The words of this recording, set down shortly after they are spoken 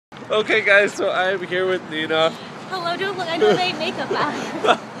Okay, guys, so I'm here with Nina. Hello, don't look. I know they make makeup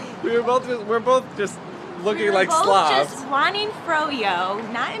on. We're both just looking We were like both slobs. just wanting froyo,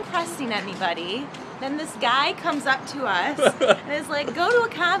 not impressing anybody. Then this guy comes up to us and is like, "Go to a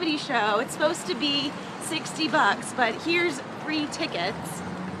comedy show. It's supposed to be $60, but here's free tickets."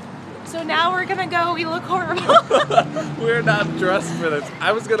 So now we're gonna go. We look horrible. We're not dressed for this.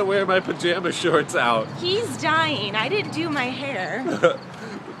 I was gonna wear my pajama shorts out. He's dying. I didn't do my hair.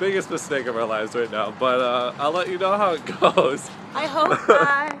 The biggest mistake of our lives right now. But I'll let you know how it goes. I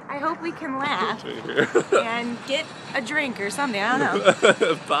hope we can laugh Right here. and get a drink or something. I don't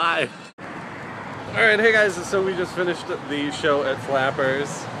know. Bye. All right, hey guys. So we just finished the show at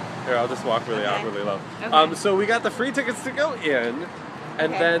Flappers. Here, I'll just walk really out really low. Okay. So we got the free tickets to go in,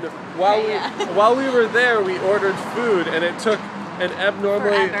 and Okay. then while Yeah. while we were there, we ordered food, and it took an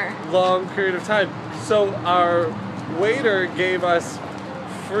abnormally Forever. long period of time. So our waiter gave us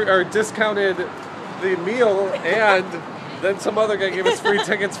free, or discounted the meal, and then some other guy gave us free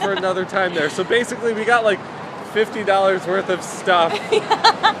tickets for another time there. So basically, we got like $50 worth of stuff.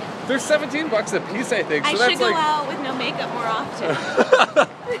 They're $17 a piece, I think. So I that's should go like, out with no makeup more often.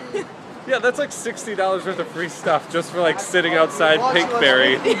 yeah, that's like $60 worth of free stuff just for like sitting outside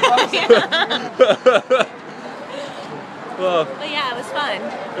Pinkberry. Well, But yeah, it was fun.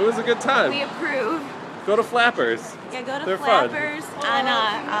 it was a good We time. approve. Go to Flappers. Yeah, go to They're fun. Flappers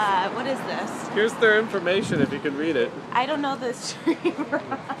on what is this? Here's their information if you can read it. I don't know the street.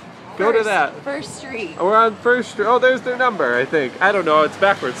 Go to that. First Street. We're on First Street. Oh, there's their number, I think. I don't know. It's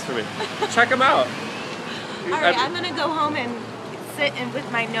backwards for me. Check them out. All right, I'm gonna go home and sit with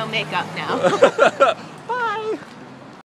my no makeup now.